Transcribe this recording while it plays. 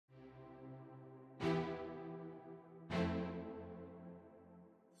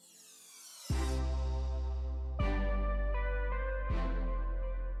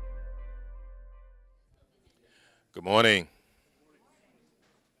Good morning.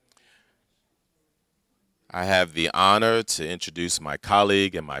 I have the honor to introduce my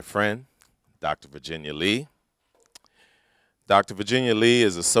colleague and my friend, Dr. Virginia Lee. Dr. Virginia Lee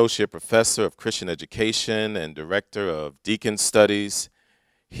is Associate Professor of Christian Education and Director of Deacon Studies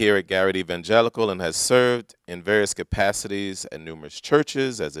here at Garrett-Evangelical and has served in various capacities at numerous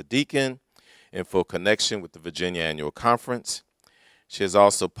churches as a deacon in full connection with the Virginia Annual Conference. She has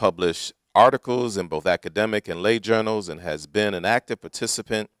also published articles in both academic and lay journals and has been an active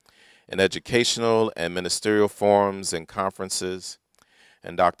participant in educational and ministerial forums and conferences.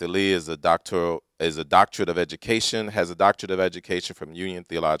 And Dr. Lee is a doctorate of education, has a doctorate of education from Union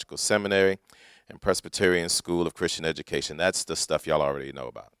Theological Seminary and Presbyterian School of Christian Education. That's the stuff y'all already know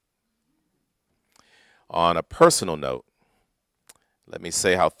about. On a personal note, let me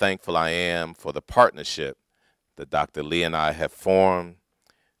say how thankful I am for the partnership that Dr. Lee and I have formed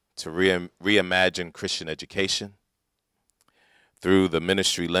to reimagine Christian education through the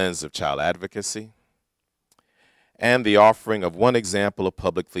ministry lens of child advocacy, and the offering of one example of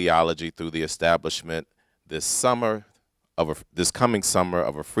public theology through the establishment this coming summer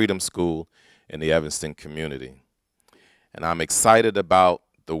of a freedom school in the Evanston community. And I'm excited about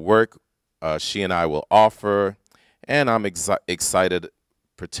the work she and I will offer, and I'm excited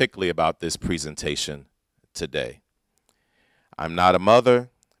particularly about this presentation today. I'm not a mother,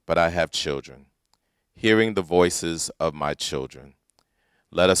 but I have children. Hearing the voices of my children.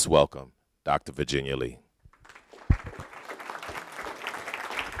 Let us welcome Dr. Virginia Lee.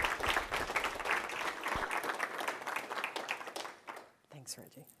 Thanks,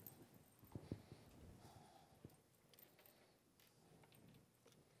 Reggie.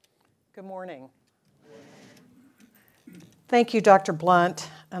 Good morning. Thank you, Dr. Blunt,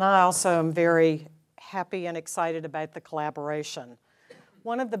 and I also am very happy and excited about the collaboration.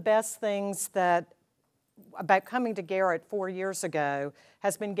 One of the best things about coming to Garrett 4 years ago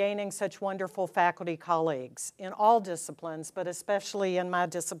has been gaining such wonderful faculty colleagues in all disciplines, but especially in my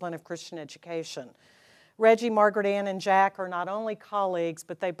discipline of Christian education. Reggie, Margaret Ann, and Jack are not only colleagues,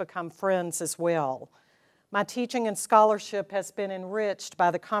 but they've become friends as well. My teaching and scholarship has been enriched by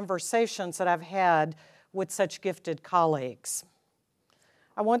the conversations that I've had with such gifted colleagues.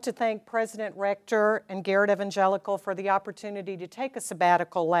 I want to thank President Rector and Garrett-Evangelical for the opportunity to take a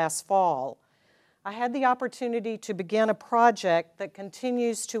sabbatical last fall. I had the opportunity to begin a project that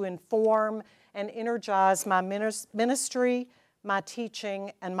continues to inform and energize my ministry, my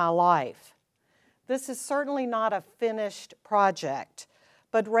teaching, and my life. This is certainly not a finished project,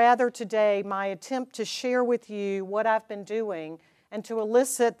 but rather today my attempt to share with you what I've been doing and to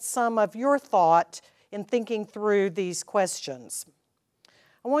elicit some of your thought in thinking through these questions.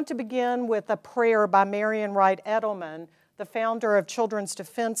 I want to begin with a prayer by Marian Wright Edelman, the founder of Children's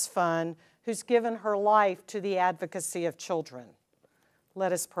Defense Fund, who's given her life to the advocacy of children.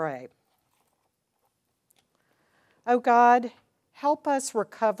 Let us pray. Oh God, help us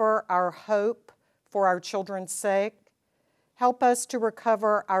recover our hope for our children's sake. Help us to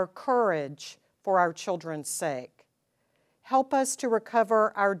recover our courage for our children's sake. Help us to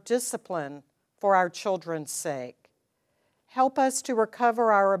recover our discipline for our children's sake. Help us to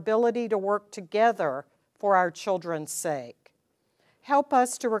recover our ability to work together for our children's sake. Help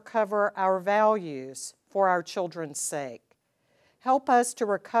us to recover our values for our children's sake. Help us to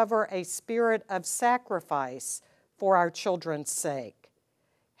recover a spirit of sacrifice for our children's sake.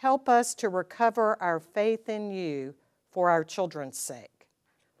 Help us to recover our faith in you for our children's sake.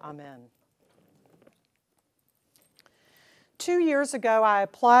 Amen. 2 years ago, I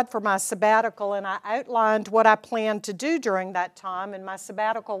applied for my sabbatical and I outlined what I planned to do during that time, and my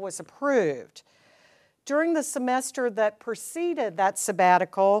sabbatical was approved. During the semester that preceded that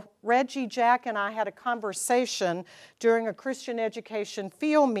sabbatical, Reggie, Jack, and I had a conversation during a Christian education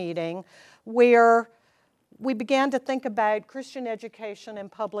field meeting where we began to think about Christian education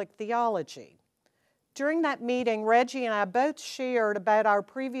and public theology. During that meeting, Reggie and I both shared about our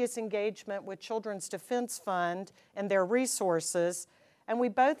previous engagement with Children's Defense Fund and their resources, and we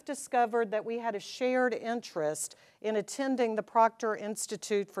both discovered that we had a shared interest in attending the Proctor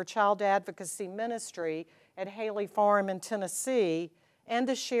Institute for Child Advocacy Ministry at Haley Farm in Tennessee, and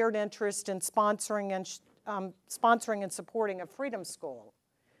a shared interest in sponsoring and supporting a freedom school.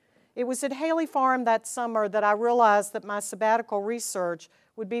 It was at Haley Farm that summer that I realized that my sabbatical research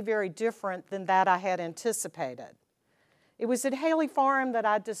would be very different than that I had anticipated. It was at Haley Farm that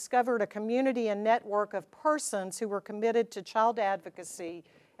I discovered a community and network of persons who were committed to child advocacy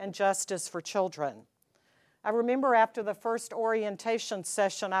and justice for children. I remember after the first orientation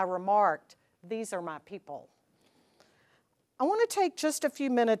session, I remarked, "These are my people." I want to take just a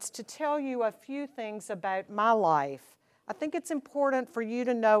few minutes to tell you a few things about my life. I think it's important for you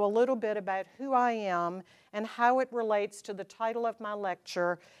to know a little bit about who I am and how it relates to the title of my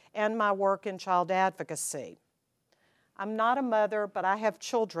lecture and my work in child advocacy. I'm not a mother, but I have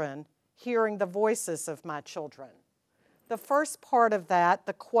children, hearing the voices of my children. The first part of that,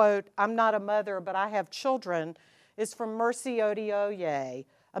 the quote, "I'm not a mother, but I have children," is from Mercy Odioye,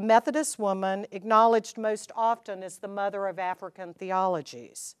 a Methodist woman acknowledged most often as the mother of African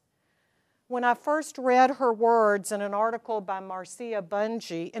theologies. When I first read her words in an article by Marcia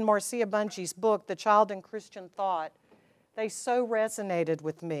Bunge's book, The Child in Christian Thought, they so resonated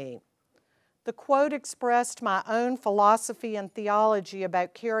with me. The quote expressed my own philosophy and theology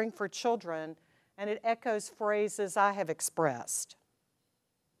about caring for children, and it echoes phrases I have expressed.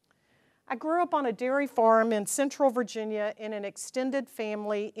 I grew up on a dairy farm in Central Virginia in an extended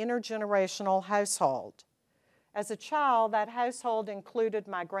family, intergenerational household. As a child, that household included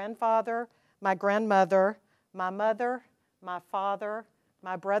my grandfather, my grandmother, my mother, my father,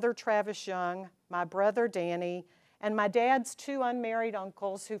 my brother Travis Young, my brother Danny, and my dad's two unmarried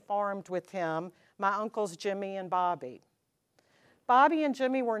uncles who farmed with him, my uncles Jimmy and Bobby. Bobby and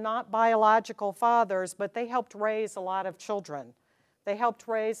Jimmy were not biological fathers, but they helped raise a lot of children. They helped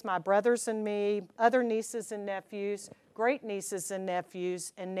raise my brothers and me, other nieces and nephews, great-nieces and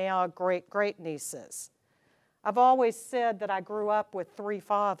nephews, and now great-great-nieces. I've always said that I grew up with three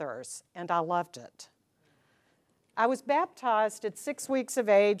fathers, and I loved it. I was baptized at 6 weeks of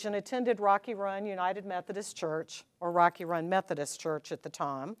age and attended Rocky Run United Methodist Church, or Rocky Run Methodist Church at the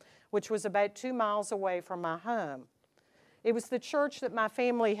time, which was about 2 miles away from my home. It was the church that my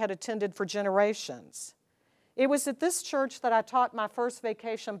family had attended for generations. It was at this church that I taught my first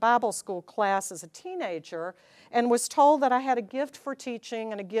vacation Bible school class as a teenager and was told that I had a gift for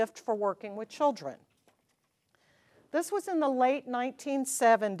teaching and a gift for working with children. This was in the late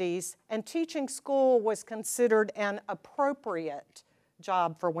 1970s, and teaching school was considered an appropriate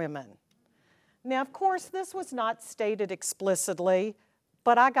job for women. Now, of course, this was not stated explicitly,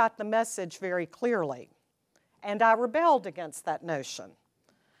 but I got the message very clearly, and I rebelled against that notion.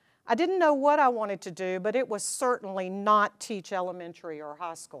 I didn't know what I wanted to do, but it was certainly not teach elementary or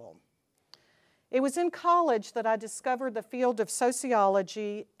high school. It was in college that I discovered the field of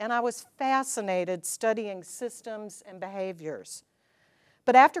sociology, and I was fascinated studying systems and behaviors.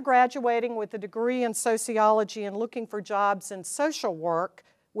 But after graduating with a degree in sociology and looking for jobs in social work,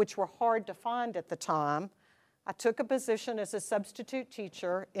 which were hard to find at the time, I took a position as a substitute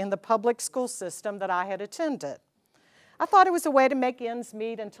teacher in the public school system that I had attended. I thought it was a way to make ends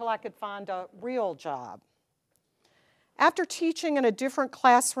meet until I could find a real job. After teaching in a different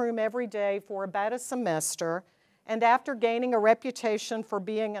classroom every day for about a semester, and after gaining a reputation for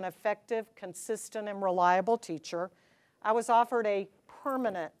being an effective, consistent, and reliable teacher, I was offered a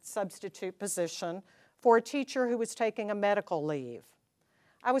permanent substitute position for a teacher who was taking a medical leave.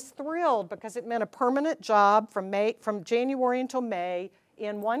 I was thrilled because it meant a permanent job from January until May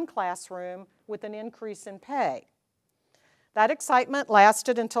in one classroom with an increase in pay. That excitement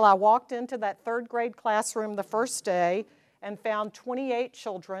lasted until I walked into that third grade classroom the first day and found 28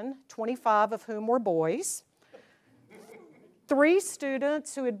 children, 25 of whom were boys, 3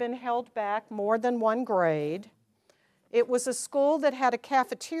 students who had been held back more than one grade. It was a school that had a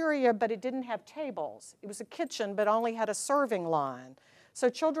cafeteria, but it didn't have tables. It was a kitchen, but only had a serving line. So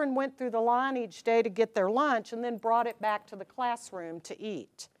children went through the line each day to get their lunch and then brought it back to the classroom to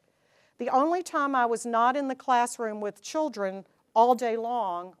eat. The only time I was not in the classroom with children all day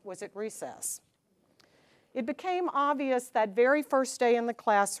long was at recess. It became obvious that very first day in the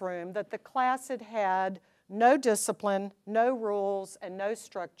classroom that the class had had no discipline, no rules, and no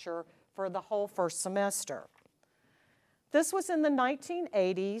structure for the whole first semester. This was in the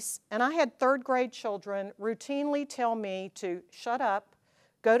 1980s, and I had third grade children routinely tell me to shut up,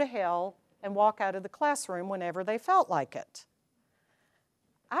 go to hell, and walk out of the classroom whenever they felt like it.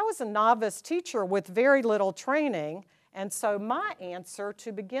 I was a novice teacher with very little training, and so my answer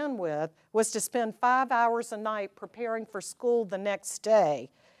to begin with was to spend 5 hours a night preparing for school the next day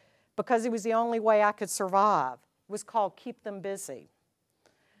because it was the only way I could survive. It was called keep them busy.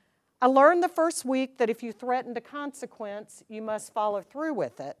 I learned the first week that if you threatened a consequence, you must follow through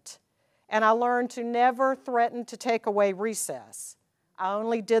with it. And I learned to never threaten to take away recess. I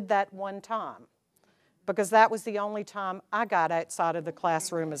only did that one time, because that was the only time I got outside of the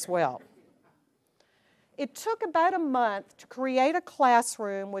classroom as well. It took about a month to create a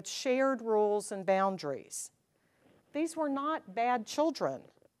classroom with shared rules and boundaries. These were not bad children.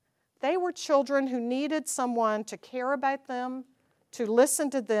 They were children who needed someone to care about them, to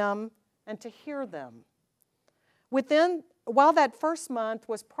listen to them, and to hear them. Within while that first month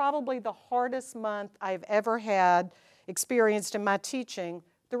was probably the hardest month I've ever had experienced in my teaching,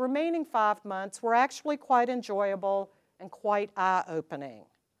 the remaining 5 months were actually quite enjoyable and quite eye-opening.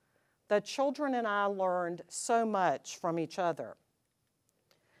 The children and I learned so much from each other.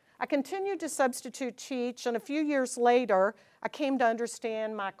 I continued to substitute teach, and a few years later, I came to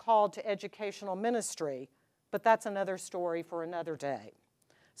understand my call to educational ministry, but that's another story for another day.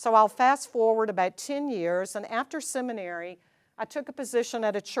 So I'll fast forward about 10 years, and after seminary, I took a position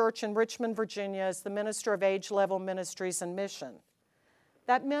at a church in Richmond, Virginia as the minister of age-level ministries and mission.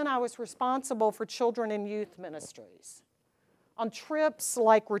 That meant I was responsible for children and youth ministries. On trips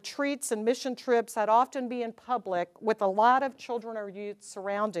like retreats and mission trips, I'd often be in public with a lot of children or youth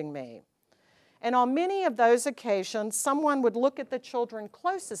surrounding me. And on many of those occasions, someone would look at the children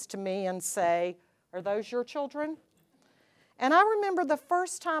closest to me and say, "Are those your children?" And I remember the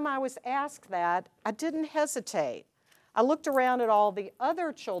first time I was asked that, I didn't hesitate. I looked around at all the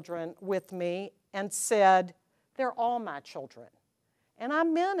other children with me and said, "They're all my children." And I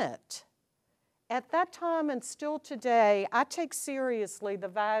meant it. At that time and still today, I take seriously the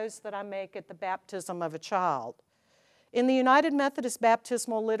vows that I make at the baptism of a child. In the United Methodist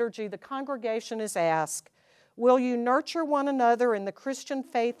Baptismal Liturgy, the congregation is asked, "Will you nurture one another in the Christian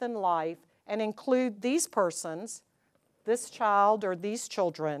faith and life and include these persons, this child or these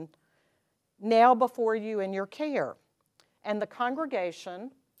children, now before you in your care?" And the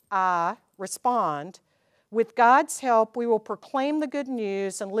congregation, I, respond, "With God's help, we will proclaim the good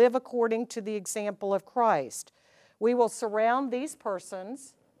news and live according to the example of Christ. We will surround these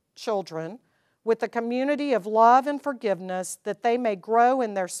persons, children, with a community of love and forgiveness that they may grow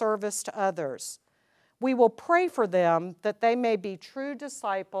in their service to others. We will pray for them that they may be true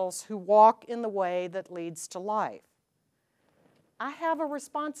disciples who walk in the way that leads to life." I have a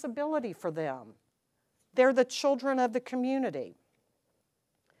responsibility for them. They're the children of the community.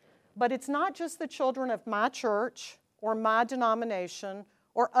 But it's not just the children of my church or my denomination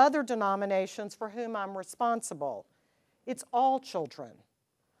or other denominations for whom I'm responsible. It's all children.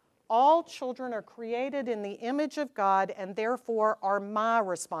 All children are created in the image of God and therefore are my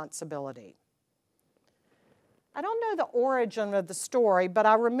responsibility. I don't know the origin of the story, but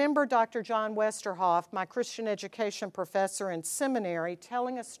I remember Dr. John Westerhoff, my Christian education professor in seminary,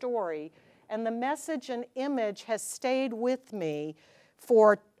 telling a story, and the message and image has stayed with me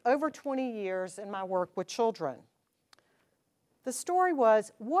for over 20 years in my work with children. The story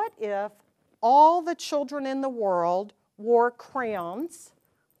was, what if all the children in the world wore crowns,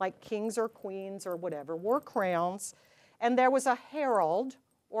 like kings or queens or whatever, wore crowns, and there was a herald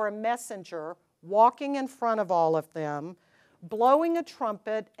or a messenger walking in front of all of them, blowing a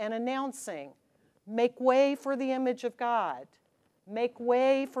trumpet and announcing, "Make way for the image of God. Make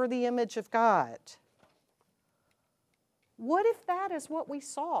way for the image of God." What if that is what we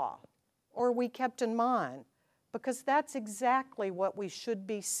saw or we kept in mind? Because that's exactly what we should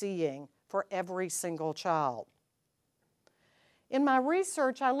be seeing for every single child. In my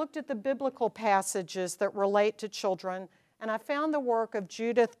research, I looked at the biblical passages that relate to children, and I found the work of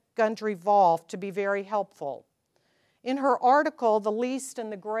Judith Gundry Volf to be very helpful. In her article, "The Least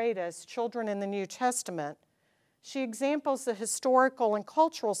and the Greatest, Children in the New Testament," she examples the historical and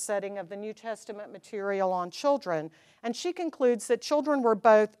cultural setting of the New Testament material on children, and she concludes that children were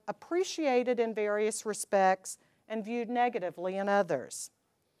both appreciated in various respects and viewed negatively in others.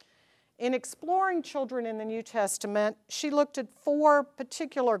 In exploring children in the New Testament, she looked at 4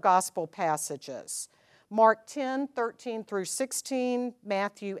 particular gospel passages: Mark 10, 13 through 16,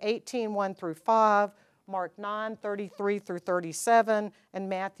 Matthew 18, 1 through 5, Mark 9, 33 through 37, and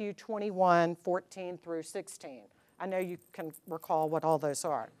Matthew 21, 14 through 16. I know you can recall what all those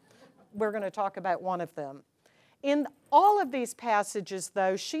are. We're going to talk about one of them. In all of these passages,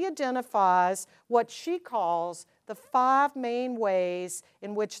 though, she identifies what she calls the 5 main ways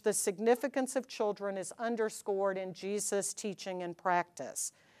in which the significance of children is underscored in Jesus' teaching and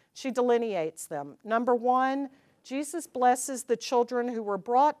practice. She delineates them. Number 1, Jesus blesses the children who were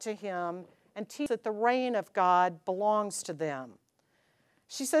brought to him and teaches that the reign of God belongs to them.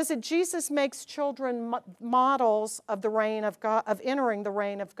 She says that Jesus makes children models of the reign of God, of entering the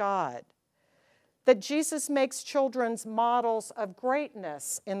reign of God. That Jesus makes children models of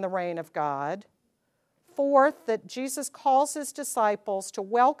greatness in the reign of God. 4th, that Jesus calls his disciples to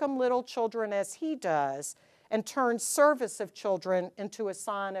welcome little children as he does and turns service of children into a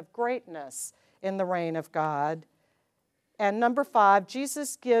sign of greatness in the reign of God. And number 5,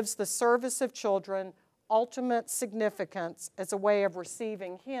 Jesus gives the service of children ultimate significance as a way of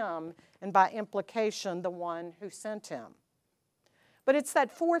receiving him and by implication the one who sent him. But it's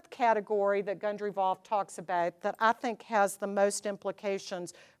that fourth category that Gundry Volf talks about that I think has the most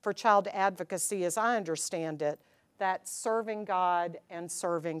implications for child advocacy as I understand it, that's serving God and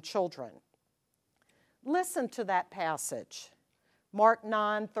serving children. Listen to that passage, Mark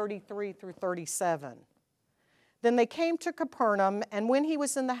 9:33 through 37. Then they came to Capernaum, and when he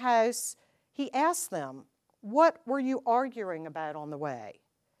was in the house, he asked them, "What were you arguing about on the way?"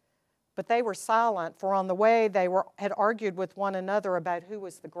 But they were silent, for on the way they had argued with one another about who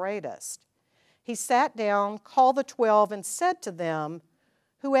was the greatest. He sat down, called the 12, and said to them,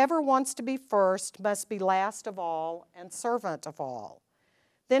 "Whoever wants to be first must be last of all and servant of all."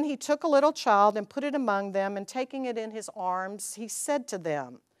 Then he took a little child and put it among them, and taking it in his arms, he said to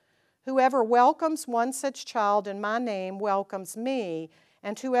them, "Whoever welcomes one such child in my name welcomes me,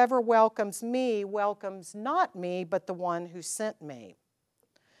 and whoever welcomes me welcomes not me, but the one who sent me."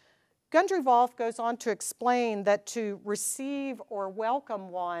 Gundry Volf goes on to explain that to receive or welcome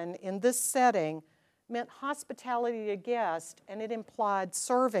one in this setting meant hospitality to guests, and it implied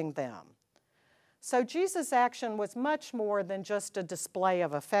serving them. So Jesus' action was much more than just a display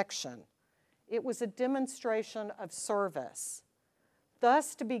of affection. It was a demonstration of service.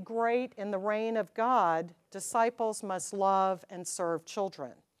 Thus, to be great in the reign of God, disciples must love and serve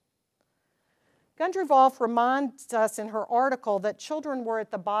children. Gundry Volf reminds us in her article that children were at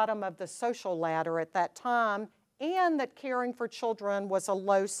the bottom of the social ladder at that time, and that caring for children was a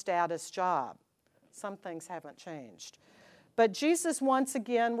low-status job. Some things haven't changed. But Jesus once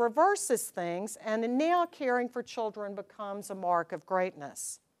again reverses things, and now caring for children becomes a mark of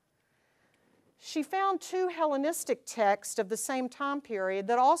greatness. She found two Hellenistic texts of the same time period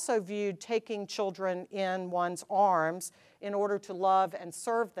that also viewed taking children in one's arms in order to love and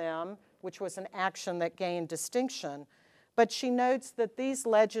serve them, which was an action that gained distinction. But she notes that these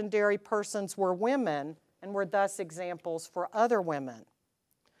legendary persons were women and were thus examples for other women.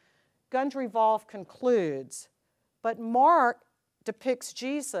 Gundry Volf concludes, but Mark depicts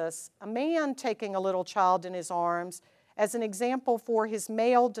Jesus, a man taking a little child in his arms, as an example for his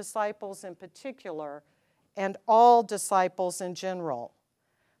male disciples in particular and all disciples in general.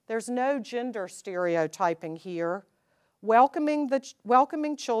 There's no gender stereotyping here. Welcoming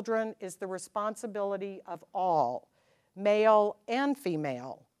children is the responsibility of all, male and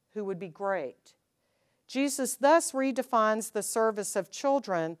female, who would be great. Jesus thus redefines the service of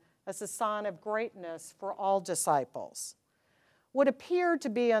children as a sign of greatness for all disciples. What appeared to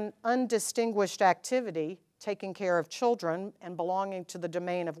be an undistinguished activity, taking care of children and belonging to the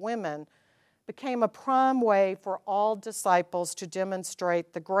domain of women, became a prime way for all disciples to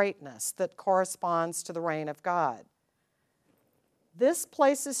demonstrate the greatness that corresponds to the reign of God. This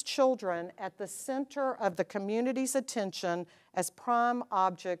places children at the center of the community's attention as prime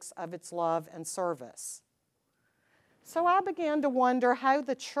objects of its love and service. So I began to wonder how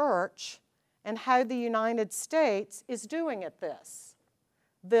the church and how the United States is doing at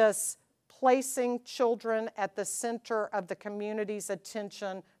this placing children at the center of the community's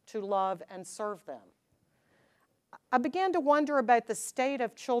attention to love and serve them. I began to wonder about the state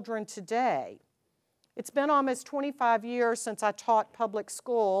of children today. It's been almost 25 years since I taught public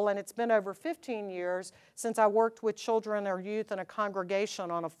school, and it's been over 15 years since I worked with children or youth in a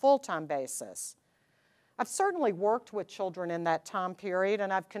congregation on a full-time basis. I've certainly worked with children in that time period,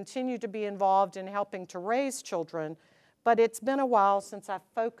 and I've continued to be involved in helping to raise children, but it's been a while since I've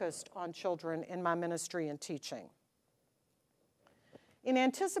focused on children in my ministry and teaching. In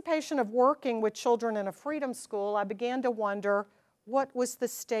anticipation of working with children in a freedom school, I began to wonder, what was the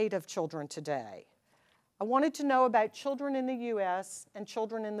state of children today? I wanted to know about children in the U.S. and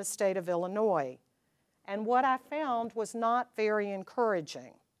children in the state of Illinois, and what I found was not very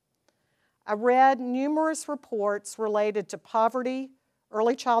encouraging. I read numerous reports related to poverty,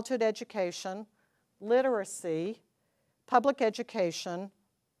 early childhood education, literacy, public education,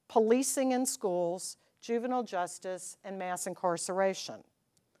 policing in schools, juvenile justice, and mass incarceration.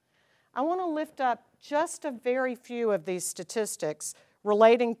 I want to lift up just a very few of these statistics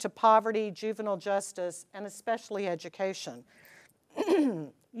relating to poverty, juvenile justice, and especially education.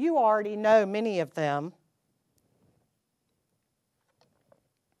 You already know many of them.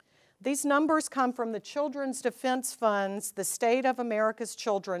 These numbers come from the Children's Defense Fund's The State of America's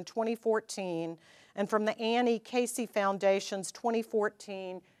Children 2014 and from the Annie Casey Foundation's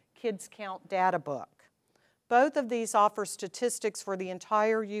 2014 Kids Count data book. Both of these offer statistics for the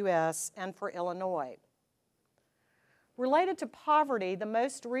entire U.S. and for Illinois. Related to poverty, the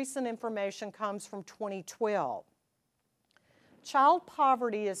most recent information comes from 2012. Child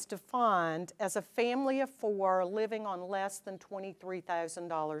poverty is defined as a family of four living on less than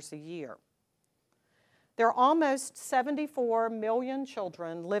 $23,000 a year. There are almost 74 million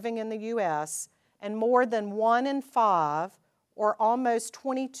children living in the U.S., and more than 1 in 5, or almost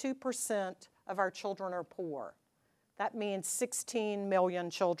 22% of our children are poor. That means 16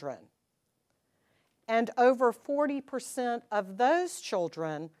 million children. And over 40% of those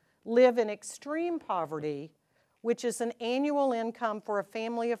children live in extreme poverty, which is an annual income for a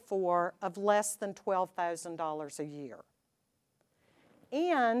family of 4 of less than $12,000 a year.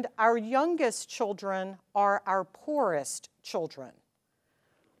 And our youngest children are our poorest children.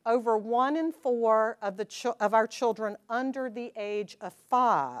 Over 1 in 4 of our children under the age of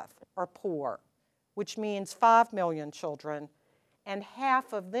 5 are poor, which means 5 million children, and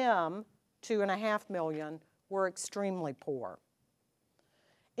half of them, 2.5 million, were extremely poor.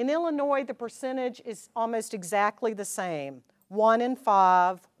 In Illinois, the percentage is almost exactly the same, 1 in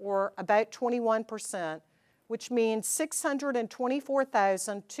 5, or about 21%, which means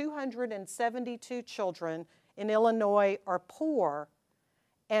 624,272 children in Illinois are poor,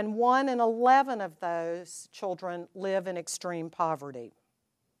 and 1 in 11 of those children live in extreme poverty.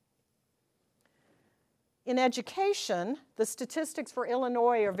 In education, the statistics for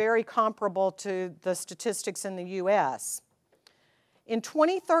Illinois are very comparable to the statistics in the U.S. In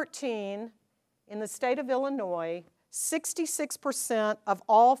 2013, in the state of Illinois, 66% of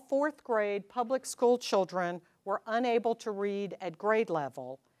all 4th grade public school children were unable to read at grade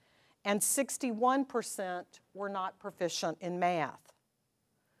level, and 61% were not proficient in math.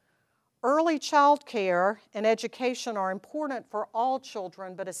 Early child care and education are important for all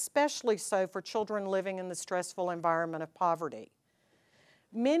children, but especially so for children living in the stressful environment of poverty.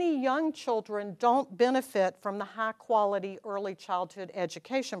 Many young children don't benefit from the high-quality early childhood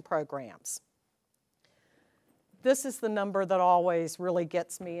education programs. This is the number that always really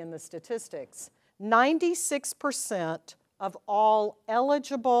gets me in the statistics. 96% of all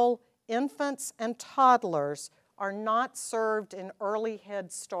eligible infants and toddlers are not served in early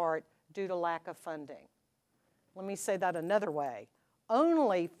Head Start due to lack of funding. Let me say that another way.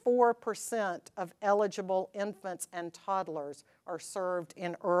 Only 4% of eligible infants and toddlers are served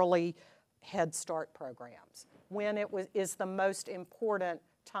in early Head Start programs, when it is the most important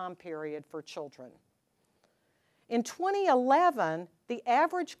time period for children. In 2011, the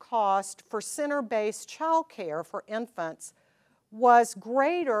average cost for center-based child care for infants was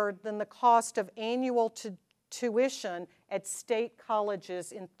greater than the cost of annual tuition at state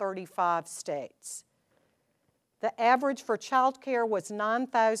colleges in 35 states. The average for child care was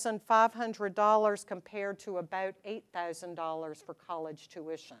 $9,500 compared to about $8,000 for college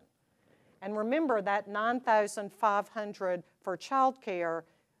tuition. And remember that $9,500 for child care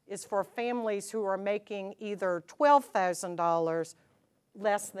is for families who are making either $12,000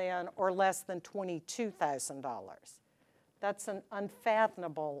 less than or less than $22,000. That's an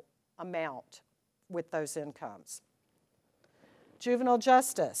unfathomable amount with those incomes. Juvenile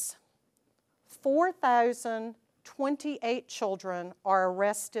justice. 4,028 children are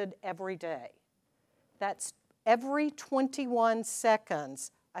arrested every day. That's every 21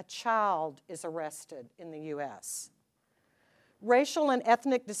 seconds a child is arrested in the U.S. Racial and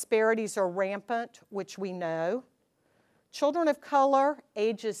ethnic disparities are rampant, which we know. Children of color,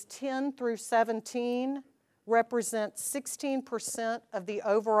 ages 10 through 17, represent 16% of the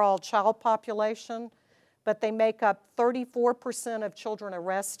overall child population, but they make up 34% of children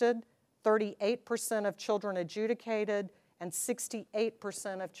arrested, 38% of children adjudicated, and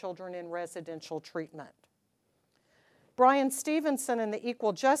 68% of children in residential treatment. Brian Stevenson and the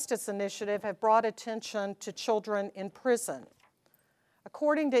Equal Justice Initiative have brought attention to children in prison.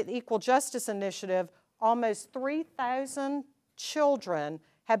 According to the Equal Justice Initiative, almost 3,000 children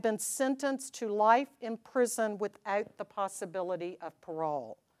have been sentenced to life in prison without the possibility of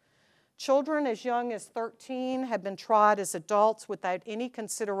parole. Children as young as 13 have been tried as adults without any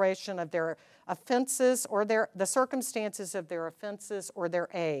consideration of their offenses or the circumstances of their offenses or their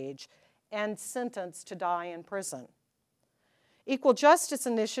age, and sentenced to die in prison. Equal Justice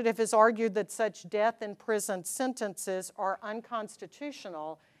Initiative has argued that such death in prison sentences are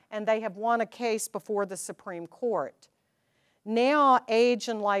unconstitutional, and they have won a case before the Supreme Court. Now, age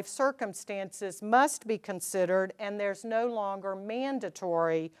and life circumstances must be considered, and there's no longer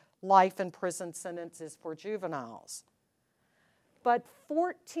mandatory life in prison sentences for juveniles. But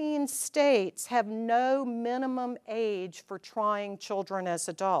 14 states have no minimum age for trying children as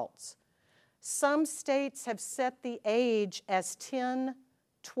adults. Some states have set the age as 10,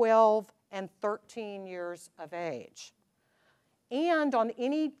 12, and 13 years of age. And on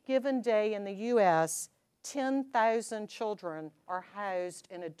any given day in the U.S., 10,000 children are housed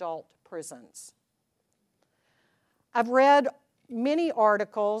in adult prisons. I've read many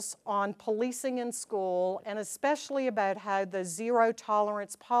articles on policing in school, and especially about how the zero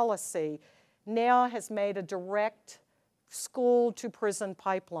tolerance policy now has made a direct school to prison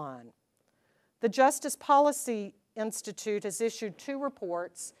pipeline. The Justice Policy Institute has issued 2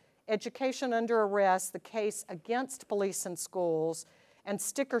 reports, Education Under Arrest, the case against police in schools, and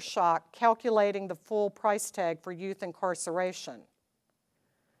Sticker Shock, calculating the full price tag for youth incarceration.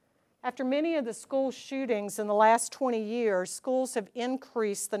 After many of the school shootings in the last 20 years, schools have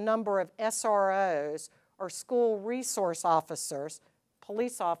increased the number of SROs, or school resource officers,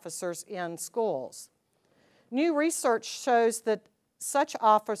 police officers in schools. New research shows that such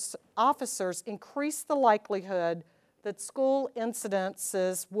officers increase the likelihood that school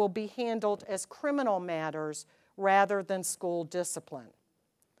incidences will be handled as criminal matters rather than school discipline.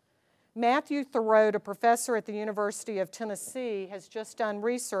 Matthew Thoreau, a professor at the University of Tennessee, has just done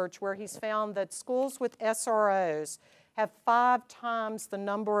research where he's found that schools with SROs have 5 times the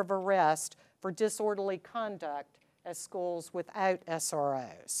number of arrests for disorderly conduct as schools without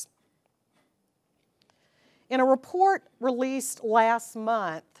SROs. In a report released last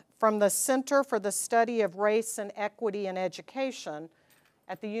month from the Center for the Study of Race and Equity in Education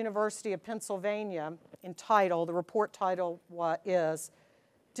at the University of Pennsylvania, the report title is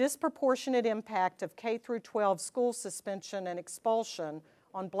Disproportionate Impact of K-12 School Suspension and Expulsion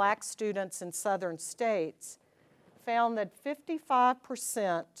on Black Students in Southern States, found that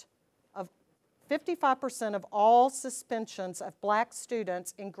 55% of all suspensions of Black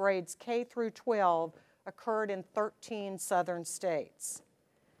students in grades K through 12 occurred in 13 Southern states.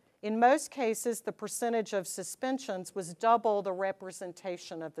 In most cases, the percentage of suspensions was double the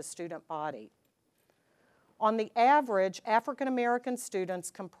representation of the student body. On the average, African American students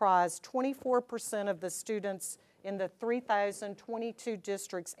comprised 24% of the students in the 3,022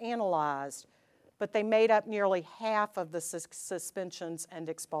 districts analyzed, but they made up nearly half of the suspensions and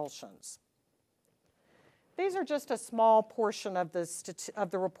expulsions. These are just a small portion of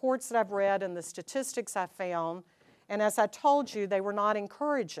the reports that I've read and the statistics I found, and as I told you, they were not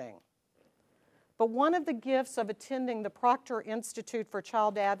encouraging. But one of the gifts of attending the Proctor Institute for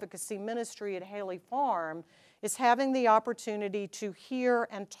Child Advocacy Ministry at Haley Farm is having the opportunity to hear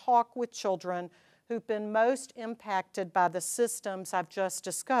and talk with children who've been most impacted by the systems I've just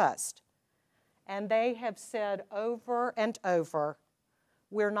discussed. And they have said over and over,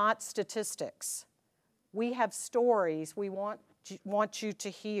 we're not statistics. We have stories we want you to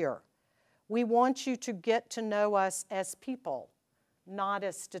hear. We want you to get to know us as people, not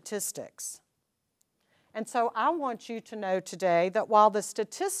as statistics. And so I want you to know today that while the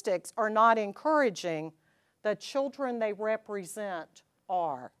statistics are not encouraging, the children they represent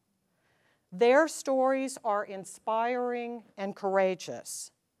are. Their stories are inspiring and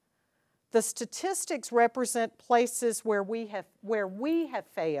courageous. The statistics represent places where we have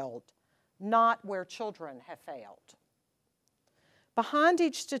failed, not where children have failed. Behind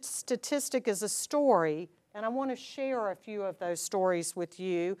each statistic is a story, and I want to share a few of those stories with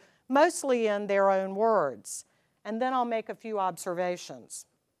you, mostly in their own words, and then I'll make a few observations.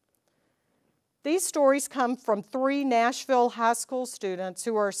 These stories come from 3 Nashville high school students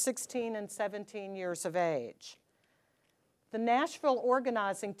who are 16 and 17 years of age. The Nashville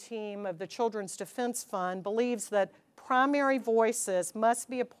organizing team of the Children's Defense Fund believes that primary voices must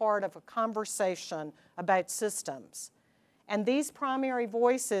be a part of a conversation about systems. And these primary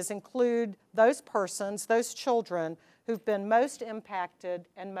voices include those persons, those children, who've been most impacted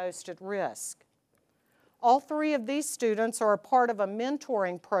and most at risk. All 3 of these students are a part of a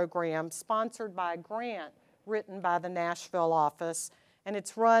mentoring program sponsored by a grant written by the Nashville office, and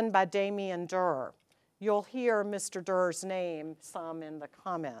it's run by Damian Durr. You'll hear Mr. Durr's name some in the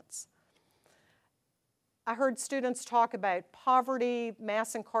comments. I heard students talk about poverty,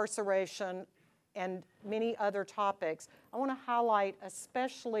 mass incarceration, and many other topics. I want to highlight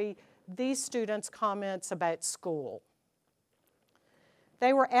especially these students' comments about school.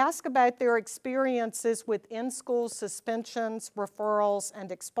 They were asked about their experiences with in-school suspensions, referrals,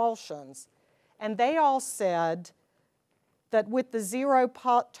 and expulsions, and they all said that with the zero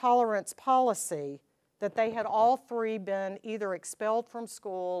tolerance policy, that they had all 3 been either expelled from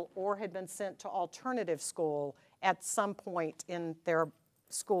school or had been sent to alternative school at some point in their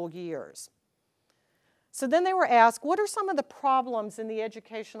school years. So then they were asked, what are some of the problems in the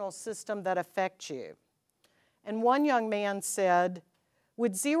educational system that affect you? And one young man said,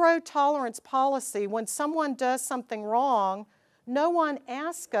 with zero tolerance policy, when someone does something wrong, no one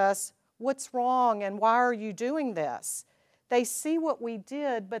asks us, what's wrong and why are you doing this? They see what we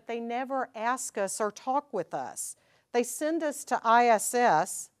did, but they never ask us or talk with us. They send us to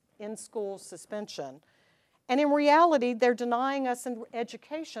ISS, in-school suspension, And in reality, they're denying us an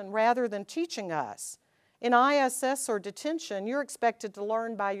education rather than teaching us. In ISS or detention, you're expected to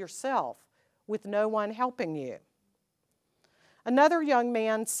learn by yourself with no one helping you. Another young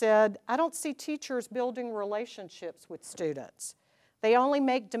man said, I don't see teachers building relationships with students. They only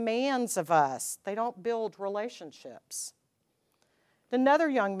make demands of us. They don't build relationships. Another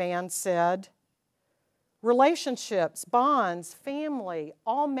young man said, relationships, bonds, family,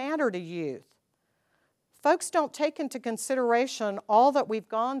 all matter to youth. Folks don't take into consideration all that we've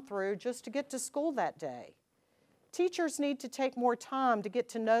gone through just to get to school that day. Teachers need to take more time to get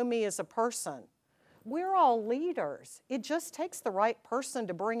to know me as a person. We're all leaders. It just takes the right person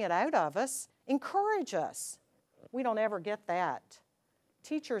to bring it out of us. Encourage us. We don't ever get that.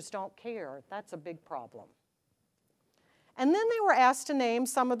 Teachers don't care. That's a big problem. And then they were asked to name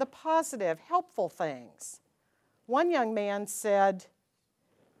some of the positive, helpful things. One young man said,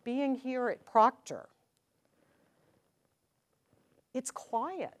 being here at Proctor, it's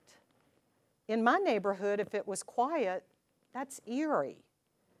quiet. In my neighborhood, if it was quiet, that's eerie.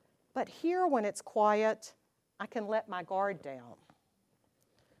 But here, when it's quiet, I can let my guard down.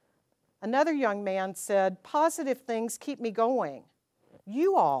 Another young man said, positive things keep me going.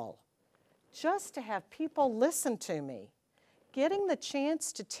 You all, just to have people listen to me, getting the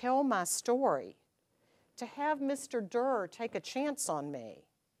chance to tell my story, to have Mr. Durr take a chance on me.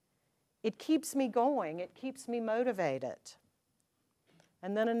 It keeps me going. It keeps me motivated.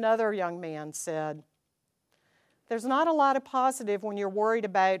 And then another young man said, there's not a lot of positive when you're worried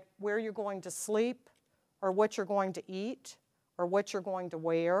about where you're going to sleep or what you're going to eat or what you're going to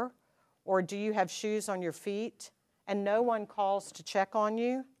wear or do you have shoes on your feet and no one calls to check on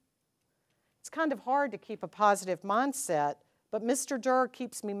you. It's kind of hard to keep a positive mindset, but Mr. Durr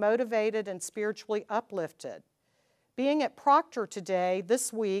keeps me motivated and spiritually uplifted. Being at Proctor today,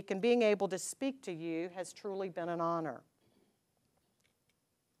 this week, and being able to speak to you has truly been an honor.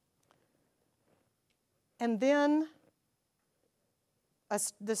 And then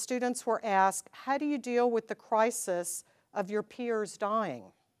the students were asked, how do you deal with the crisis of your peers dying?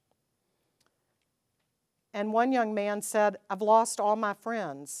 And one young man said, I've lost all my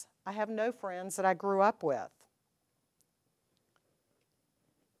friends. I have no friends that I grew up with.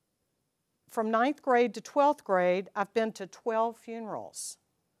 From 9th grade to 12th grade, I've been to 12 funerals.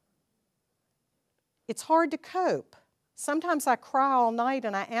 It's hard to cope. Sometimes I cry all night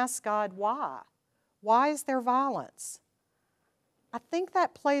and I ask God, why? Why is there violence? I think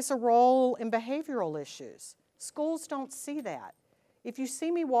that plays a role in behavioral issues. Schools don't see that. If you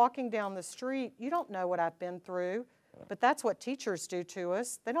see me walking down the street, you don't know what I've been through, but that's what teachers do to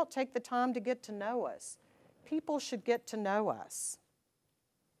us. They don't take the time to get to know us. People should get to know us.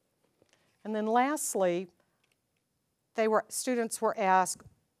 And then lastly, students were asked,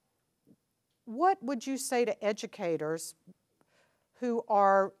 what would you say to educators who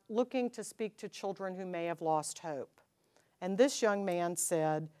are looking to speak to children who may have lost hope? And this young man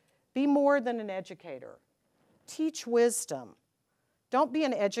said, be more than an educator. Teach wisdom. Don't be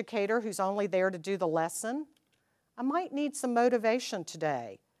an educator who's only there to do the lesson. I might need some motivation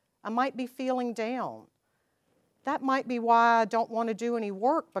today. I might be feeling down. That might be why I don't want to do any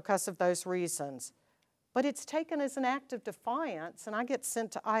work because of those reasons. But it's taken as an act of defiance and I get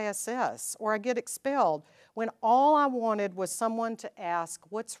sent to ISS or I get expelled when all I wanted was someone to ask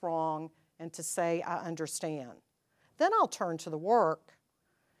what's wrong and to say I understand. Then I'll turn to the work.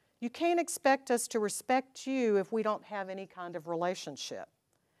 You can't expect us to respect you if we don't have any kind of relationship.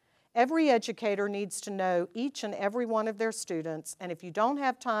 Every educator needs to know each and every one of their students, and if you don't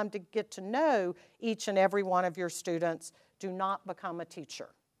have time to get to know each and every one of your students, do not become a teacher.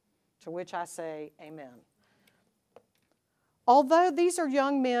 To which I say, amen. Although these are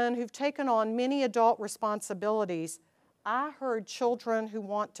young men who've taken on many adult responsibilities, I heard children who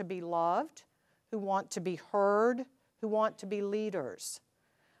want to be loved, who want to be heard, who want to be leaders.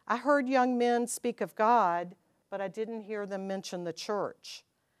 I heard young men speak of God, but I didn't hear them mention the church.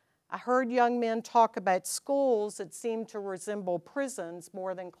 I heard young men talk about schools that seem to resemble prisons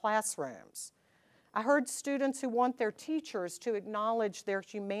more than classrooms. I heard students who want their teachers to acknowledge their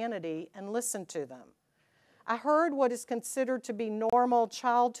humanity and listen to them. I heard what is considered to be normal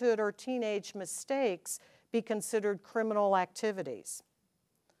childhood or teenage mistakes be considered criminal activities.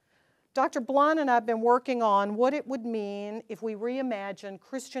 Dr. Blunt and I have been working on what it would mean if we reimagine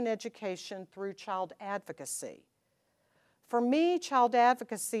Christian education through child advocacy. For me, child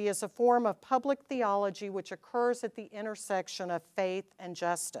advocacy is a form of public theology which occurs at the intersection of faith and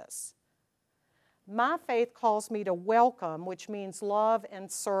justice. My faith calls me to welcome, which means love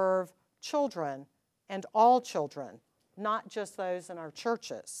and serve children and all children, not just those in our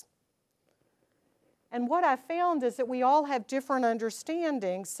churches. And what I found is that we all have different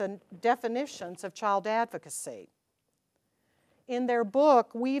understandings and definitions of child advocacy. In their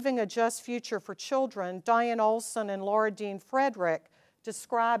book, Weaving a Just Future for Children, Diane Olson and Laura Dean Frederick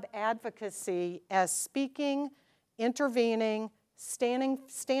describe advocacy as speaking, intervening,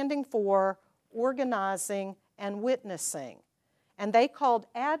 standing for, organizing, and witnessing. And they called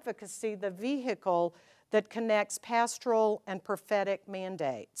advocacy the vehicle that connects pastoral and prophetic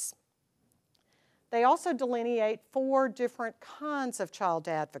mandates. They also delineate 4 different kinds of child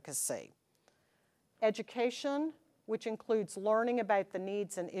advocacy. Education, which includes learning about the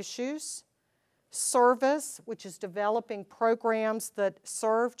needs and issues. Service, which is developing programs that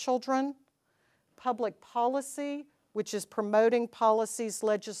serve children. Public policy, which is promoting policies,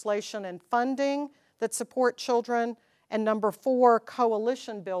 legislation, and funding that support children. And number 4,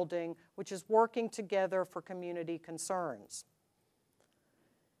 coalition building, which is working together for community concerns.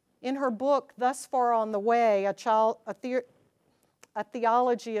 In her book, Thus Far on the Way, a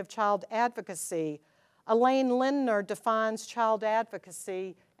Theology of Child Advocacy, Elaine Lindner defines child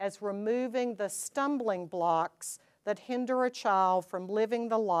advocacy as removing the stumbling blocks that hinder a child from living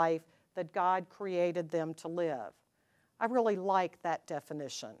the life that God created them to live. I really like that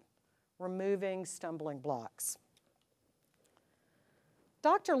definition, removing stumbling blocks.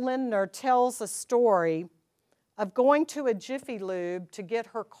 Dr. Lindner tells a story of going to a Jiffy Lube to get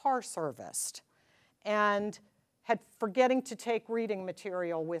her car serviced and forgetting to take reading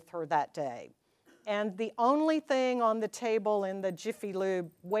material with her that day. And the only thing on the table in the Jiffy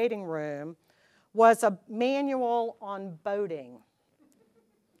Lube waiting room was a manual on boating.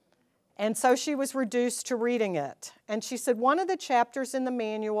 And so she was reduced to reading it. And she said one of the chapters in the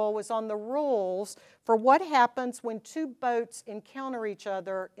manual was on the rules for what happens when 2 boats encounter each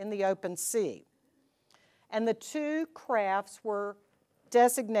other in the open sea. And the 2 crafts were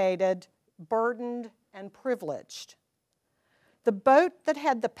designated burdened and privileged. The boat that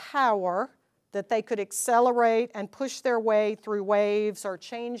had the power that they could accelerate and push their way through waves or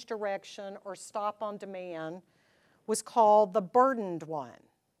change direction or stop on demand was called the burdened one.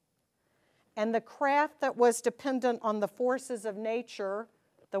 And the craft that was dependent on the forces of nature,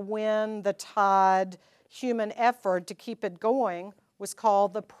 the wind, the tide, human effort to keep it going, was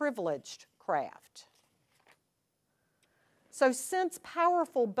called the privileged craft. So since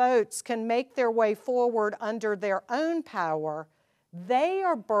powerful boats can make their way forward under their own power, they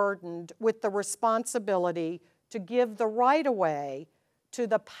are burdened with the responsibility to give the right-of-way to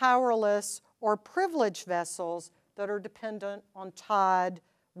the powerless or privileged vessels that are dependent on tide,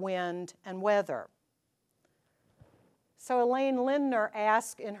 wind, and weather. So Elaine Lindner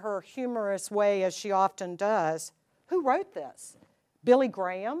asked in her humorous way, as she often does, who wrote this? Billy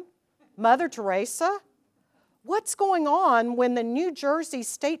Graham? Mother Teresa? What's going on when the New Jersey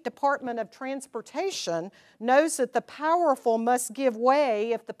State Department of Transportation knows that the powerful must give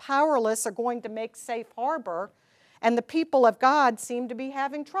way if the powerless are going to make safe harbor, and the people of God seem to be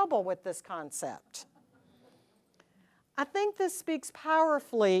having trouble with this concept? I think this speaks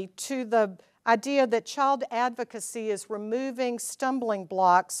powerfully to the idea that child advocacy is removing stumbling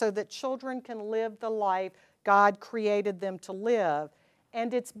blocks so that children can live the life God created them to live.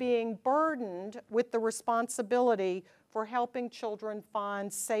 And it's being burdened with the responsibility for helping children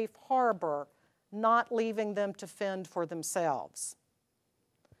find safe harbor, not leaving them to fend for themselves.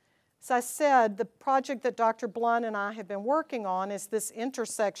 As I said, the project that Dr. Blunt and I have been working on is this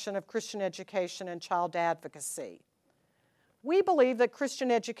intersection of Christian education and child advocacy. We believe that Christian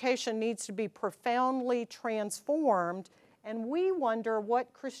education needs to be profoundly transformed, and we wonder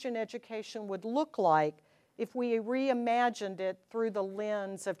what Christian education would look like if we reimagined it through the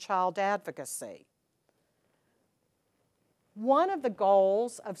lens of child advocacy. One of the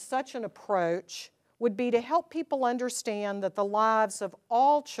goals of such an approach would be to help people understand that the lives of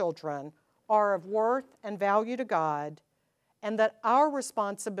all children are of worth and value to God, and that our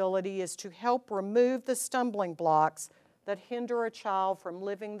responsibility is to help remove the stumbling blocks that hinder a child from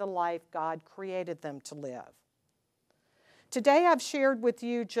living the life God created them to live. Today I've shared with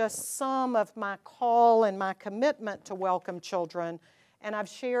you just some of my call and my commitment to welcome children, and I've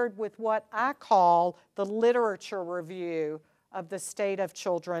shared with what I call the literature review of the state of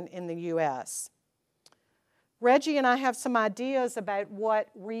children in the U.S. Reggie and I have some ideas about what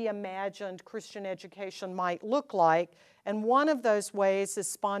reimagined Christian education might look like, and one of those ways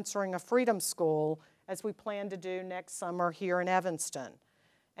is sponsoring a freedom school, as we plan to do next summer here in Evanston.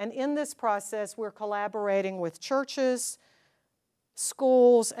 And in this process, we're collaborating with churches,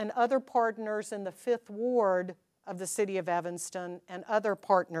 schools, and other partners in the 5th Ward of the city of Evanston and other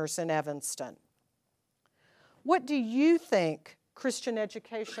partners in Evanston. What do you think Christian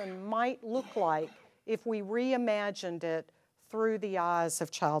education might look like if we reimagined it through the eyes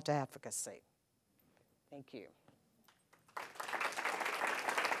of child advocacy. Thank you.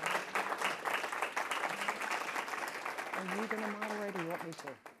 Are you going to moderate or you want me to?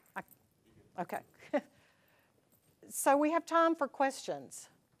 Okay. So we have time for questions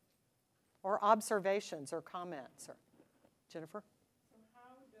or observations or comments. Jennifer? So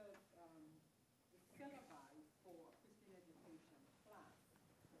how does the syllabi for Christian education class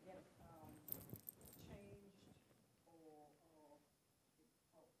get changed or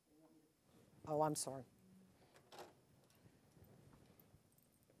Oh, I'm sorry.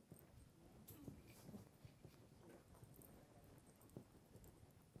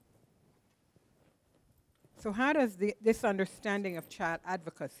 So how does this understanding of child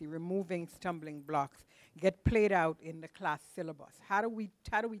advocacy, removing stumbling blocks, get played out in the class syllabus? How do we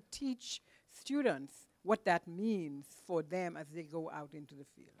teach students what that means for them as they go out into the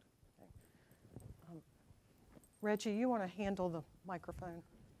field? Reggie, you want to handle the microphone?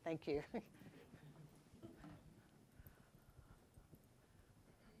 Thank you.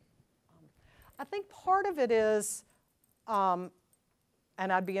 I think part of it is,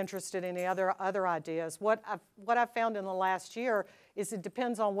 and I'd be interested in the other ideas. What I've found in the last year is it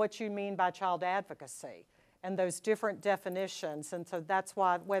depends on what you mean by child advocacy and those different definitions. And so that's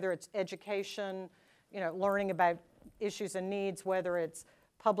why, whether it's education, learning about issues and needs, whether it's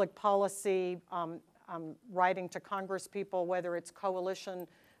public policy, writing to Congress people, whether it's coalition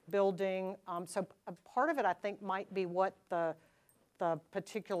building. So a part of it, I think, might be what the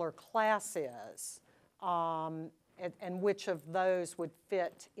particular class is. And which of those would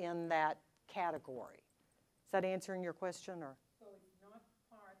fit in that category. Is that answering your question? Or? So it's not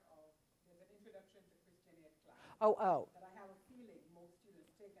part of, there's an introduction to Christian ed class. Oh. But I have a feeling most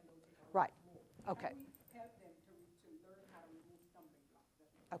students take and don't take a Right. more. Okay. How do we help them to learn how to remove stumbling blocks?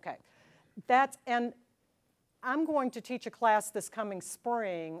 Okay. And I'm going to teach a class this coming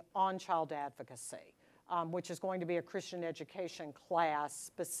spring on child advocacy, which is going to be a Christian education class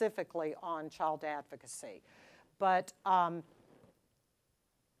specifically on child advocacy. But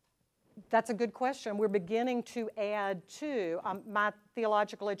that's a good question. We're beginning to add to my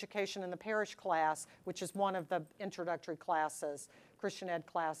theological education in the parish class, which is one of the introductory classes, Christian ed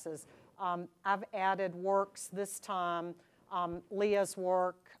classes. I've added works this time, Leah's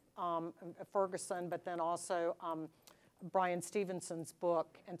work, Ferguson, but then also Brian Stevenson's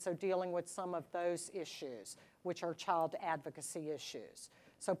book, and so dealing with some of those issues, which are child advocacy issues.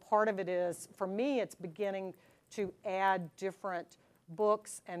 So part of it is, for me, it's beginning to add different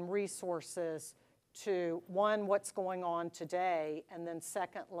books and resources to, one, what's going on today, and then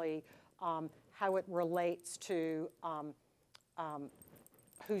secondly, how it relates to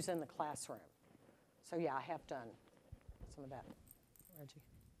who's in the classroom. So yeah, I have done some of that. Reggie?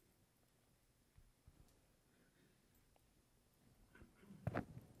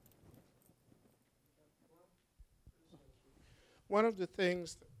 One of the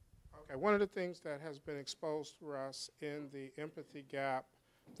things that has been exposed for us in the empathy gap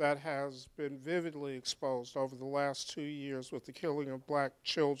that has been vividly exposed over the last 2 years with the killing of black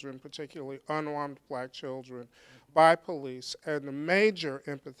children, particularly unarmed black children, by police, and the major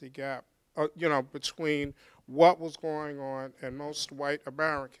empathy gap, between what was going on and most white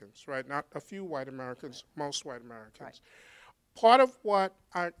Americans, right? Not a few white Americans, most white Americans. Right. Part of what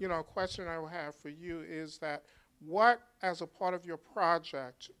a question I will have for you is that what, as a part of your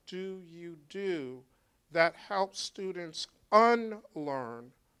project, do you do that helps students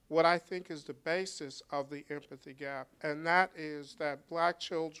unlearn what I think is the basis of the empathy gap, and that is that black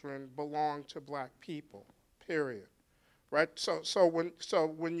children belong to black people, period. Right? So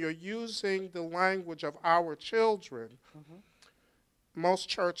when you're using the language of our children, most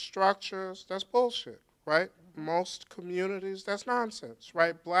church structures, that's bullshit, right? Most communities, that's nonsense,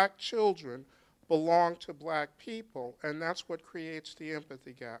 right? Black children belong to black people, and that's what creates the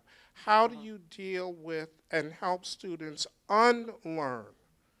empathy gap. How do you deal with and help students unlearn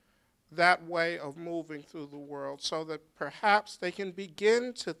that way of moving through the world so that perhaps they can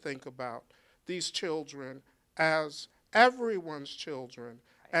begin to think about these children as everyone's children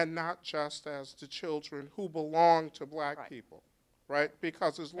and not just as the children who belong to black people, right?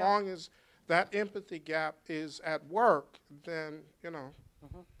 Because as long as that empathy gap is at work, then,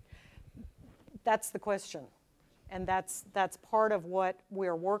 That's the question, and that's part of what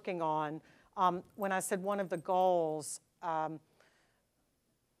we're working on. When I said one of the goals,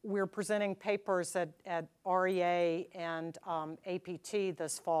 we're presenting papers at REA and APT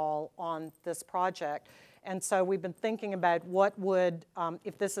this fall on this project, and so we've been thinking about what would,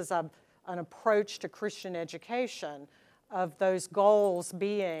 if this is an approach to Christian education, of those goals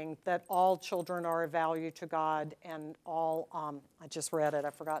being that all children are of value to God and all, I just read it,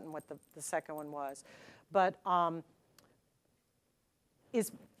 I've forgotten what the second one was, but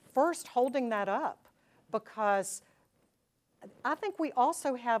is first holding that up, because I think we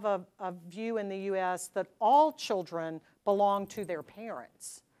also have a view in the U.S. that all children belong to their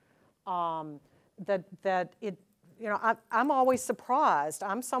parents. That it, you know, I'm always surprised.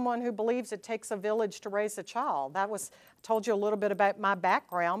 I'm someone who believes it takes a village to raise a child. I told you a little bit about my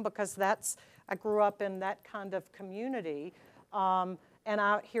background, because I grew up in that kind of community. And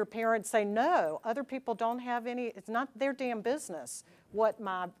I hear parents say, no, other people don't have any, it's not their damn business what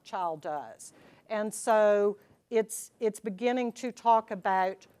my child does. And so it's beginning to talk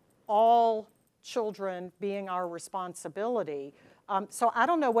about all children being our responsibility. So I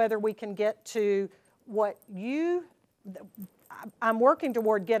don't know whether we can get to what I'm working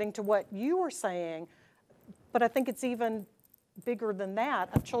toward getting to what you were saying, but I think it's even bigger than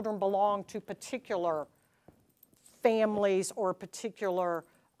that. Children belong to particular families or particular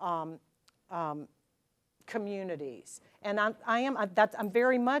communities. And I'm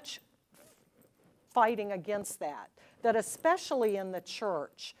very much fighting against that especially in the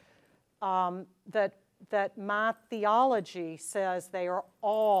church, that my theology says they are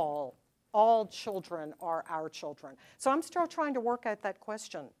all children are our children. So I'm still trying to work out that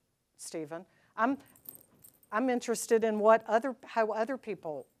question, Stephen. I'm interested in how other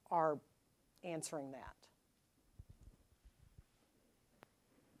people are answering that.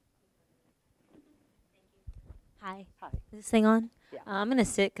 Hi. Hi. Is this thing on? Yeah. I'm going to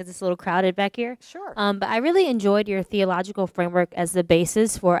sit because it's a little crowded back here. Sure. But I really enjoyed your theological framework as the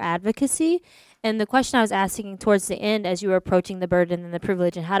basis for advocacy. And the question I was asking towards the end, as you were approaching the burden and the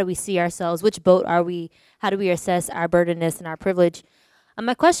privilege, and how do we see ourselves, which boat are we, how do we assess our burdenness and our privilege?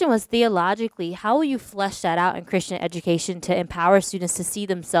 My question was, theologically, how will you flesh that out in Christian education to empower students to see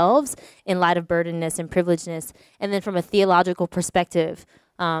themselves in light of burdenness and privilegedness? And then from a theological perspective,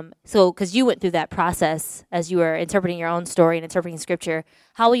 because you went through that process as you were interpreting your own story and interpreting scripture,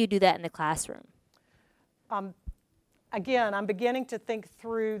 how will you do that in the classroom? Again, I'm beginning to think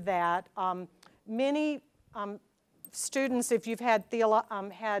through that. Many students, if you've had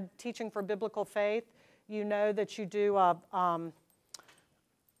teaching for biblical faith, you know that you do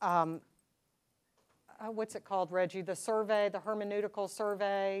what's it called, Reggie? The survey, the hermeneutical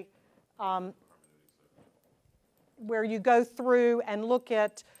survey, where you go through and look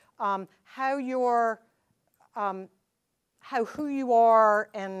at how who you are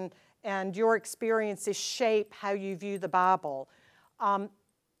and your experiences shape how you view the Bible.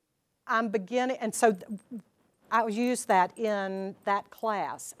 I'm beginning, and so I use that in that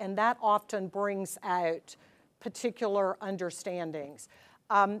class, and that often brings out particular understandings.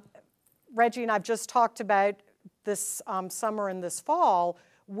 Reggie and I've just talked about this summer and this fall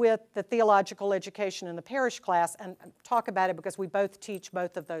with the theological education in the parish class, and talk about it because we both teach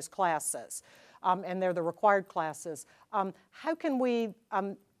both of those classes, and they're the required classes. How can we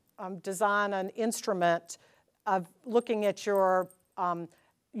design an instrument of looking at your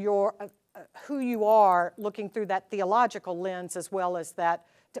who you are, looking through that theological lens as well as that,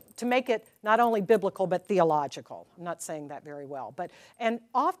 to make it not only biblical but theological. I'm not saying that very well, and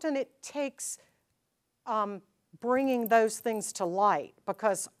often it takes bringing those things to light,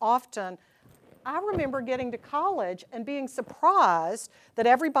 because often I remember getting to college and being surprised that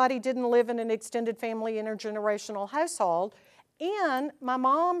everybody didn't live in an extended family intergenerational household, and my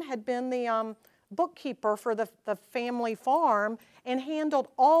mom had been the bookkeeper for the family farm and handled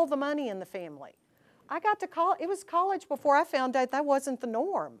all the money in the family. I got to college, it was college before I found out that wasn't the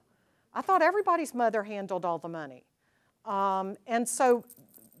norm. I thought everybody's mother handled all the money. And so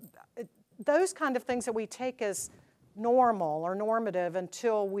those kind of things that we take as normal or normative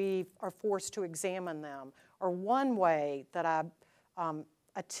until we are forced to examine them are one way that I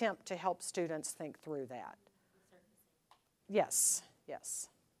attempt to help students think through that. Yes, yes.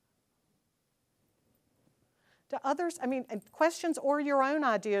 Do others, questions or your own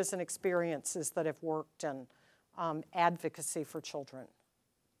ideas and experiences that have worked in advocacy for children?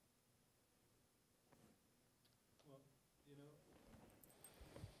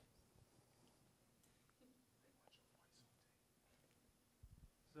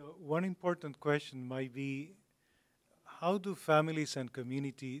 So one important question might be, how do families and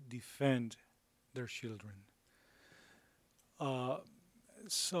community defend their children?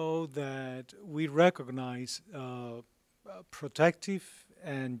 So that we recognize protective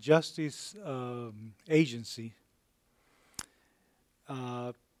and justice agency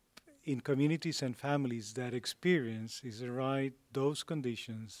in communities and families that experience, is it right, those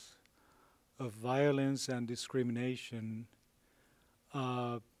conditions of violence and discrimination,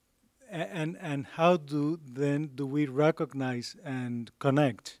 and how do we recognize and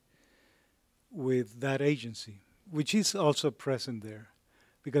connect with that agency, which is also present there?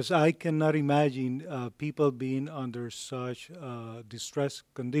 Because I cannot imagine people being under such distress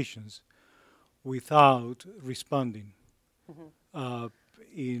conditions without responding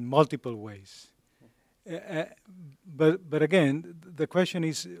in multiple ways. But again, the question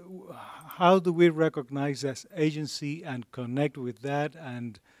is, how do we recognize as agency and connect with that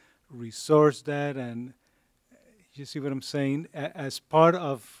and resource that, and you see what I'm saying, as part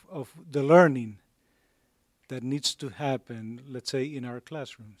of the learning that needs to happen, let's say, in our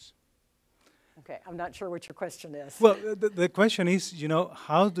classrooms? Okay, I'm not sure what your question is. Well, the question is, you know,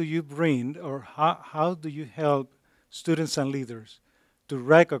 how do you bring, or how do you help students and leaders to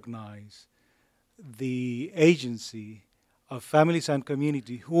recognize the agency of families and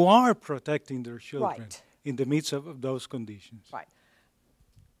community who are protecting their children Right. in the midst of those conditions? Right.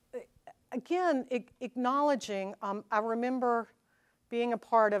 Again, acknowledging, I remember being a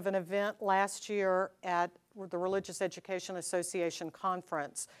part of an event last year at the Religious Education Association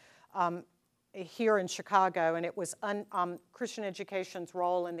conference here in Chicago, and it was Christian education's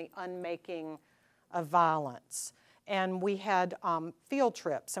role in the unmaking of violence. And we had field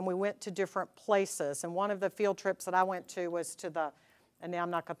trips, and we went to different places. And one of the field trips that I went to was to the, and now I'm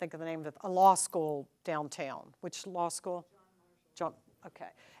not going to think of the name of it, a law school downtown. Which law school? John Marshall.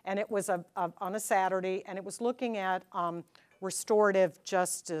 Okay. And it was on a Saturday, and it was looking at restorative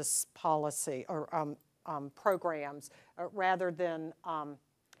justice policy or programs rather than,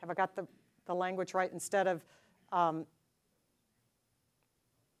 have I got the language right? Instead of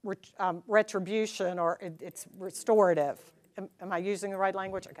retribution, or it's restorative. Am I using the right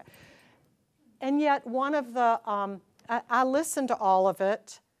language? Okay. And yet one of the, I listened to all of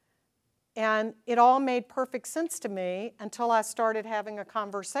it, and it all made perfect sense to me until I started having a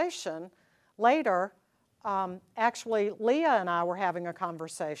conversation later. Actually, Leah and I were having a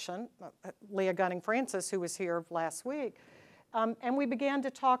conversation, Leah Gunning-Francis, who was here last week, and we began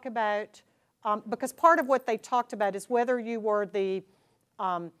to talk about, because part of what they talked about is whether you were the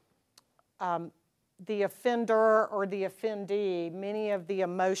offender or the offendee, many of the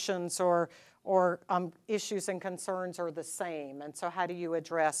emotions or issues and concerns are the same. And so how do you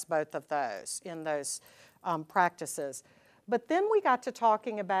address both of those in those practices? But then we got to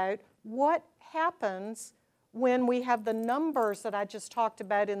talking about what happens when we have the numbers that I just talked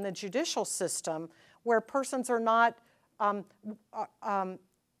about in the judicial system, where persons are not, the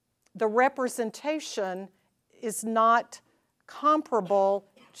representation is not comparable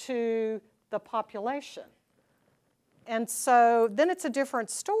to the population. And so then it's a different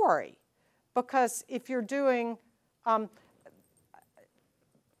story, because if you're doing,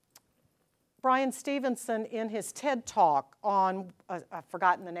 Brian Stevenson in his TED Talk on, I've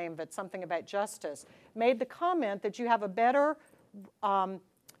forgotten the name of it, something about justice, made the comment that you have a better, have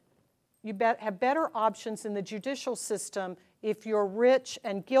better options in the judicial system if you're rich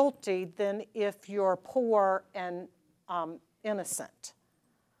and guilty than if you're poor and innocent.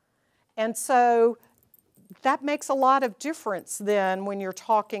 And so that makes a lot of difference then when you're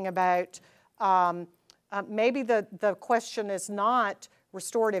talking about, maybe the question is not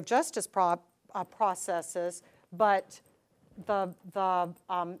restorative justice processes, but the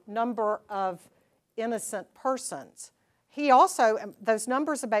number of innocent persons. He also, those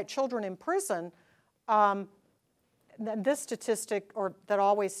numbers about children in prison, this statistic that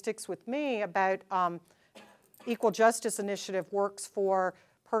always sticks with me about Equal Justice Initiative works for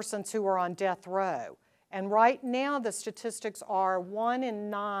persons who are on death row. And right now the statistics are 1 in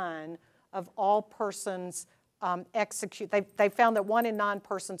 9 of all persons they found that 1 in 9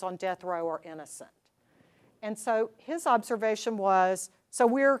 persons on death row are innocent. And so his observation was, so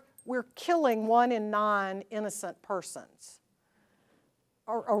we're killing 1 in 9 innocent persons,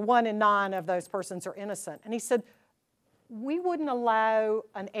 or 1 in 9 of those persons are innocent. And he said, we wouldn't allow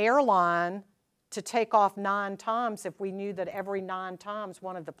an airline to take off 9 times if we knew that every 9 times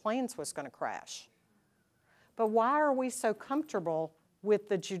one of the planes was going to crash. But why are we so comfortable with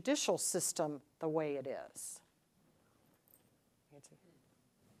the judicial system the way it is?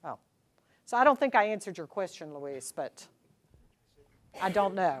 Oh, so I don't think I answered your question, Luis, but I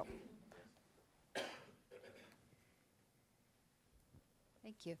don't know.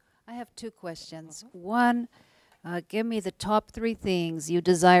 Thank you. I have 2 questions. One, give me the top 3 things you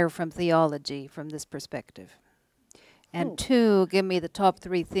desire from theology from this perspective. And 2, give me the top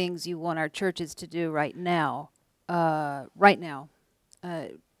 3 things you want our churches to do right now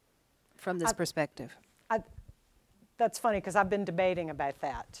from this perspective. That's funny because I've been debating about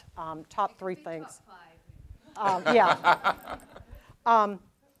that. Top three things. Yeah.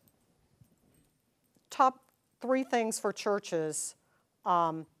 Top three things for churches.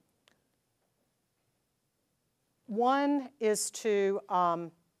 One is to, I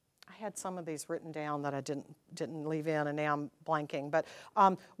had some of these written down that I didn't leave in, and now I'm blanking. But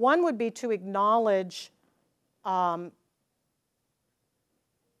one would be to acknowledge the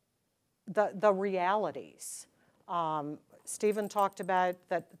realities. Stephen talked about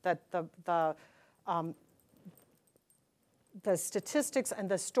that the statistics and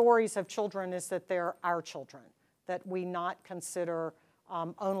the stories of children is that they're our children, that we not consider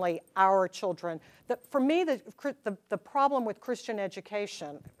only our children. For me, the problem with Christian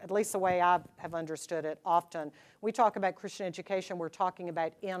education, at least the way I have understood it often, we talk about Christian education, we're talking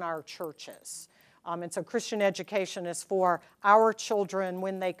about in our churches. And so Christian education is for our children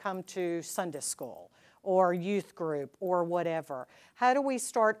when they come to Sunday school or youth group or whatever. How do we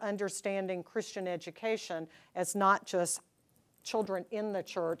start understanding Christian education as not just children in the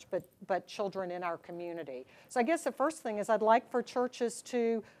church, but children in our community? So I guess the first thing is I'd like for churches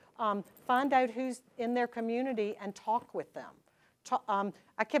to find out who's in their community and talk with them.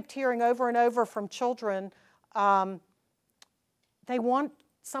 I kept hearing over and over from children, they want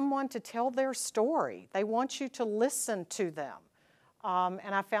someone to tell their story. They want you to listen to them.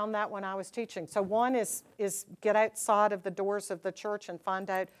 And I found that when I was teaching. So one is get outside of the doors of the church and find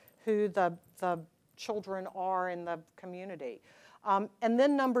out who the children are in the community. And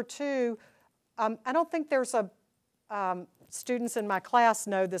then number two, I don't think there's students in my class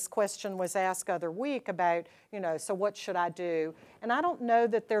know this question was asked other week about, so what should I do? And I don't know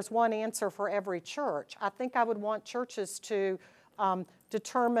that there's one answer for every church. I think I would want churches to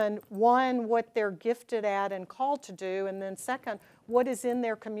determine, one, what they're gifted at and called to do, and then second, what is in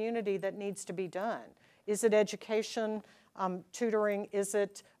their community that needs to be done. Is it education, tutoring? Is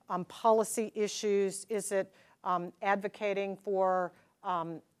it policy issues? Is it advocating for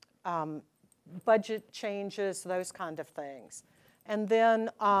budget changes, those kind of things? And then,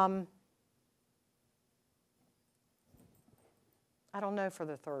 I don't know for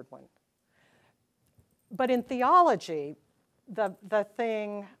the third one. But in theology, the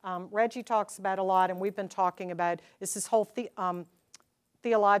thing Reggie talks about a lot, and we've been talking about, is this whole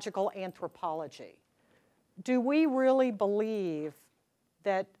theological anthropology. Do we really believe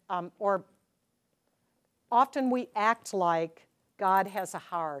that, or often we act like God has a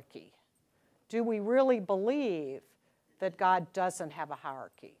hierarchy. Do we really believe that God doesn't have a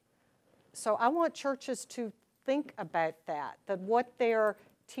hierarchy? So I want churches to think about that what they're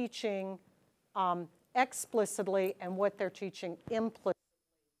teaching explicitly and what they're teaching implicitly.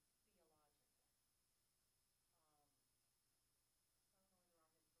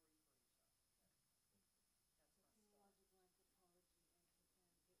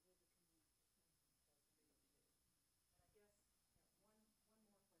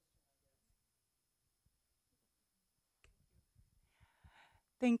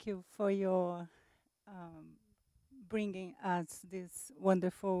 Thank you for your bringing us this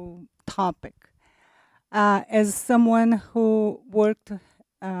wonderful topic. As someone who worked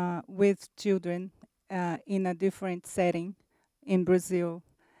with children in a different setting in Brazil,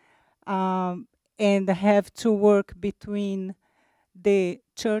 and have to work between the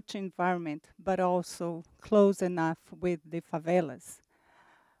church environment, but also close enough with the favelas.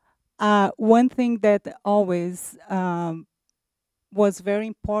 One thing that always was very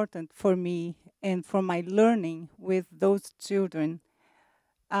important for me and for my learning with those children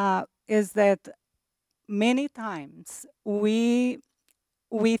is that many times we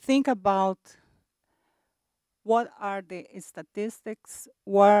think about what are the statistics,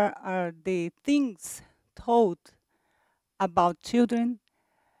 what are the things told about children,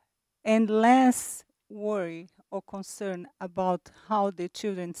 and less worry or concern about how the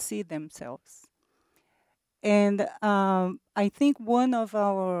children see themselves. And I think one of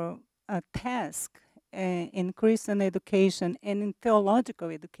our tasks in Christian education and in theological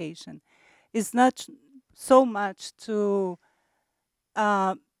education is not so much to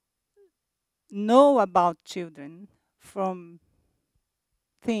know about children from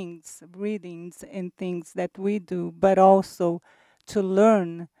things, readings and things that we do, but also to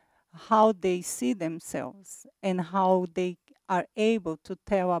learn how they see themselves and how they are able to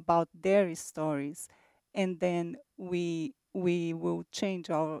tell about their stories. And then we will change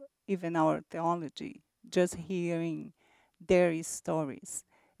even our theology, just hearing their stories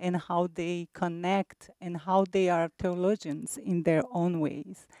and how they connect and how they are theologians in their own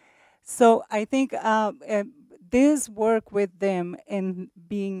ways. So I think this work with them and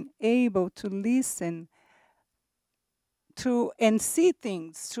being able to listen and see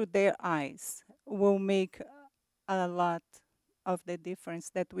things through their eyes will make a lot of the difference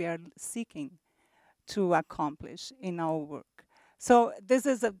that we are seeking to accomplish in our work. So this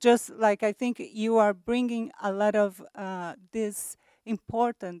is just like, I think you are bringing a lot of this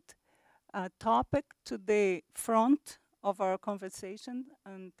important topic to the front of our conversation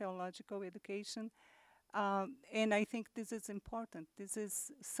on theological education. And I think this is important. This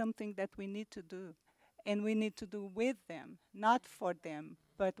is something that we need to do. And we need to do with them, not for them,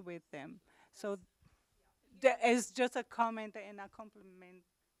 but with them. So it's just a comment and a compliment.